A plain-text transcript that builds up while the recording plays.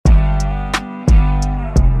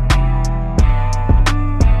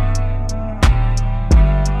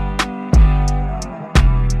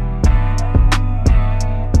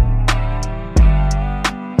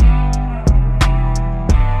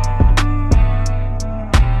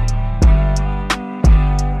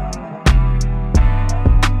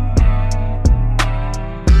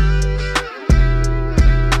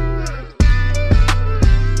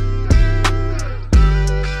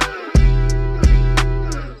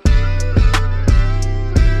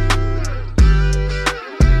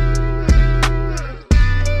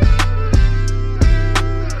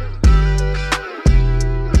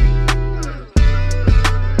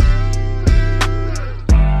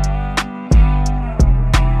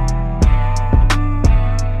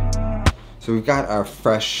So we've got our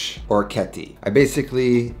fresh orecchiette. I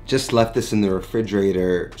basically just left this in the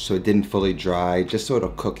refrigerator so it didn't fully dry, just so it'll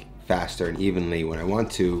cook faster and evenly when I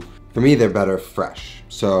want to. For me, they're better fresh.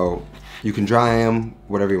 So you can dry them,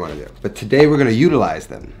 whatever you want to do. But today we're gonna utilize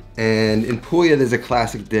them. And in Puglia, there's a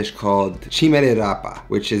classic dish called cimere rapa,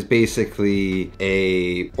 which is basically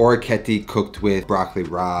a orecchiette cooked with broccoli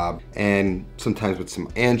rabe and sometimes with some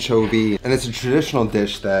anchovy. And it's a traditional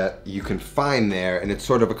dish that you can find there, and it's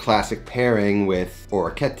sort of a classic pairing with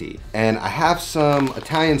orecchiette. And I have some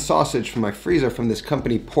Italian sausage from my freezer from this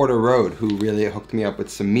company, Porter Road, who really hooked me up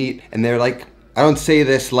with some meat. And they're like, I don't say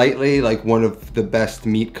this lightly, like one of the best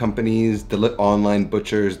meat companies, the online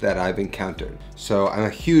butchers that I've encountered. So I'm a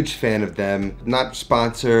huge fan of them. Not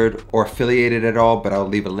sponsored or affiliated at all, but I'll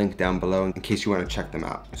leave a link down below in case you want to check them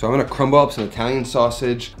out. So I'm gonna crumble up some Italian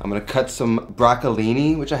sausage. I'm gonna cut some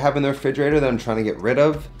broccolini, which I have in the refrigerator that I'm trying to get rid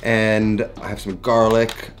of. And I have some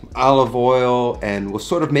garlic, olive oil, and we'll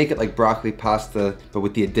sort of make it like broccoli pasta, but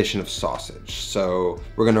with the addition of sausage. So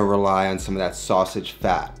we're gonna rely on some of that sausage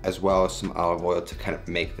fat as well as some olive oil to kind of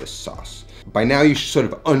make this sauce. By now you should sort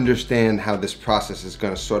of understand how this process is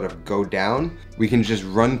going to sort of go down. We can just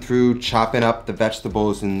run through chopping up the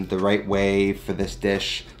vegetables in the right way for this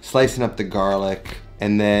dish, slicing up the garlic,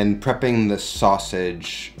 and then prepping the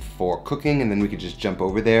sausage for cooking, and then we could just jump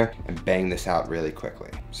over there and bang this out really quickly.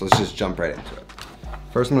 So let's just jump right into it.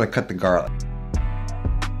 First I'm going to cut the garlic.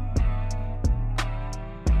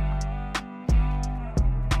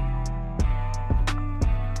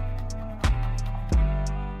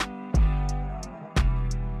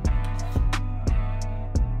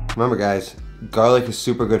 Remember guys, garlic is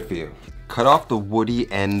super good for you. Cut off the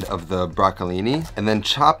woody end of the broccolini and then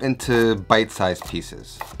chop into bite-sized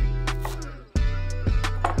pieces.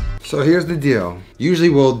 So here's the deal. Usually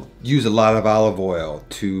we'll use a lot of olive oil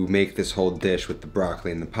to make this whole dish with the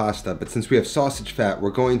broccoli and the pasta, but since we have sausage fat, we're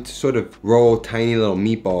going to sort of roll tiny little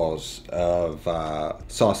meatballs of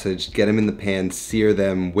sausage, get them in the pan, sear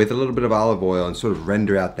them with a little bit of olive oil and sort of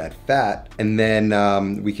render out that fat. And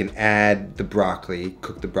then we can add the broccoli,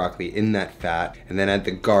 cook the broccoli in that fat, and then add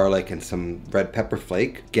the garlic and some red pepper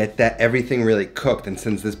flake. Get that everything really cooked, and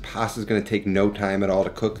since this pasta is gonna take no time at all to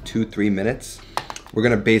cook, 2-3 minutes, we're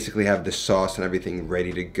gonna basically have the sauce and everything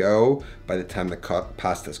ready to go by the time the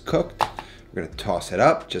pasta's cooked. We're gonna toss it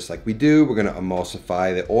up just like we do. We're gonna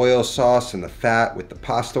emulsify the oil sauce and the fat with the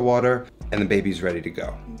pasta water, and the baby's ready to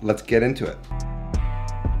go. Let's get into it.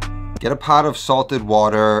 Get a pot of salted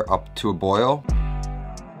water up to a boil.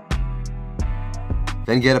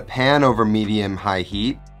 Then get a pan over medium-high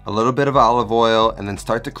heat, a little bit of olive oil, and then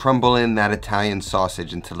start to crumble in that Italian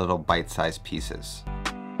sausage into little bite-sized pieces.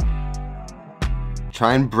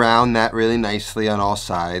 Try and brown that really nicely on all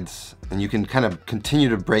sides, and you can kind of continue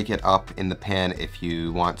to break it up in the pan if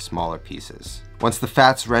you want smaller pieces. Once the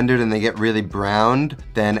fat's rendered and they get really browned,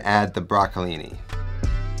 then add the broccolini.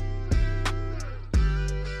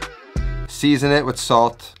 Season it with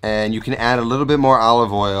salt, and you can add a little bit more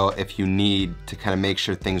olive oil if you need to kind of make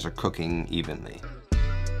sure things are cooking evenly.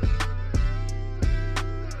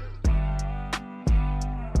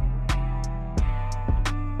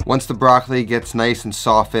 Once the broccoli gets nice and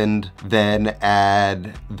softened, then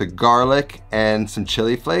add the garlic and some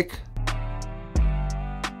chili flake.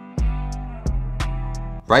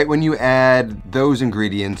 Right when you add those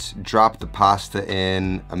ingredients, drop the pasta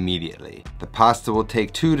in immediately. The pasta will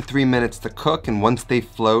take 2 to 3 minutes to cook, and once they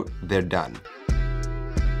float, they're done.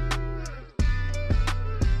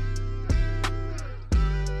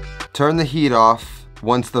 Turn the heat off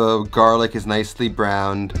once the garlic is nicely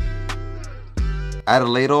browned. Add a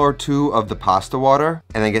ladle or two of the pasta water,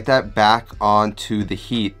 and then get that back onto the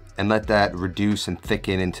heat and let that reduce and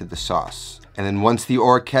thicken into the sauce. And then once the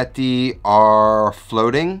orecchiette are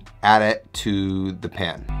floating, add it to the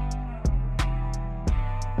pan.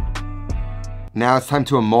 Now it's time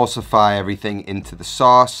to emulsify everything into the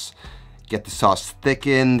sauce. Get the sauce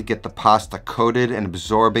thickened, get the pasta coated and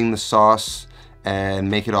absorbing the sauce,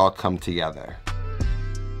 and make it all come together.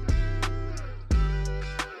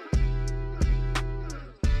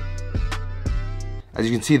 As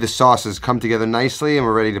you can see, the sauce has come together nicely and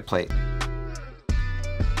we're ready to plate.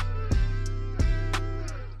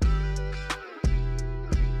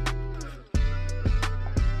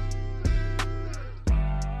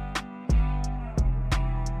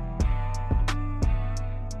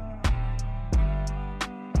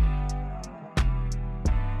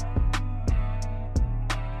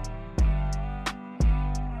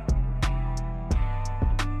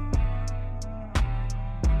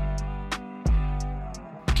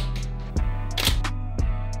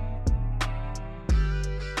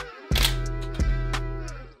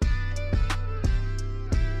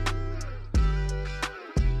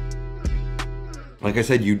 Like I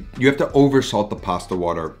said, you have to over salt the pasta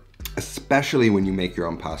water, especially when you make your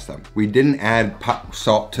own pasta. We didn't add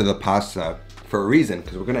salt to the pasta for a reason,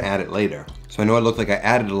 because we're gonna add it later. So I know it looked like I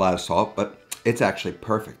added a lot of salt, but it's actually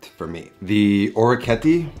perfect for me. The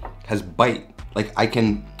Orecchiette has bite. Like I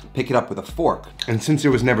can pick it up with a fork. And since it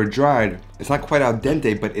was never dried, it's not quite al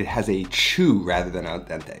dente, but it has a chew rather than al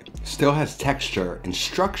dente. Still has texture and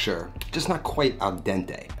structure, just not quite al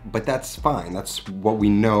dente. But that's fine, that's what we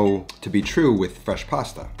know to be true with fresh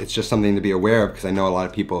pasta. It's just something to be aware of because I know a lot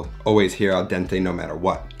of people always hear al dente no matter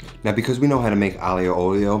what. Now because we know how to make aglio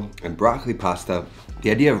olio and broccoli pasta,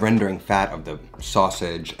 the idea of rendering fat of the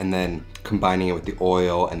sausage and then combining it with the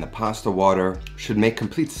oil and the pasta water should make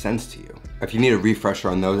complete sense to you. If you need a refresher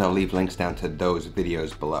on those, I'll leave links down to those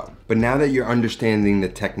videos below. But now that you're understanding the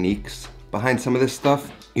techniques behind some of this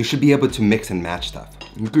stuff, you should be able to mix and match stuff.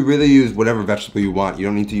 You could really use whatever vegetable you want. You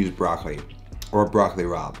don't need to use broccoli or a broccoli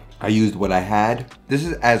rabe. I used what I had. This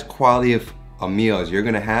is as quality of a meal as you're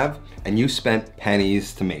gonna have, and you spent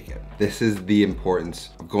pennies to make it. This is the importance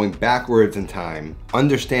of going backwards in time,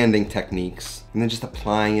 understanding techniques, and then just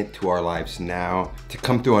applying it to our lives now to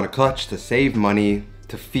come through on a clutch, to save money,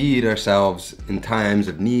 to feed ourselves in times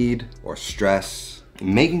of need or stress.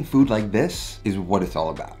 Making food like this is what it's all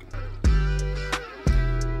about.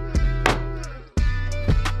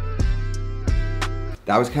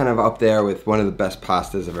 That was kind of up there with one of the best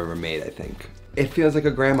pastas I've ever made, I think. It feels like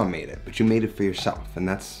a grandma made it, but you made it for yourself, and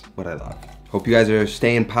that's what I love. Hope you guys are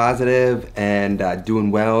staying positive and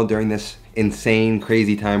doing well during this insane,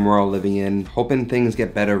 crazy time we're all living in. Hoping things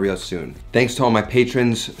get better real soon. Thanks to all my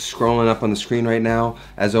patrons scrolling up on the screen right now.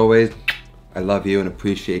 As always, I love you and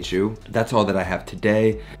appreciate you. That's all that I have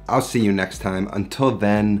today. I'll see you next time. Until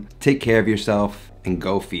then, take care of yourself and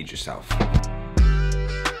go feed yourself.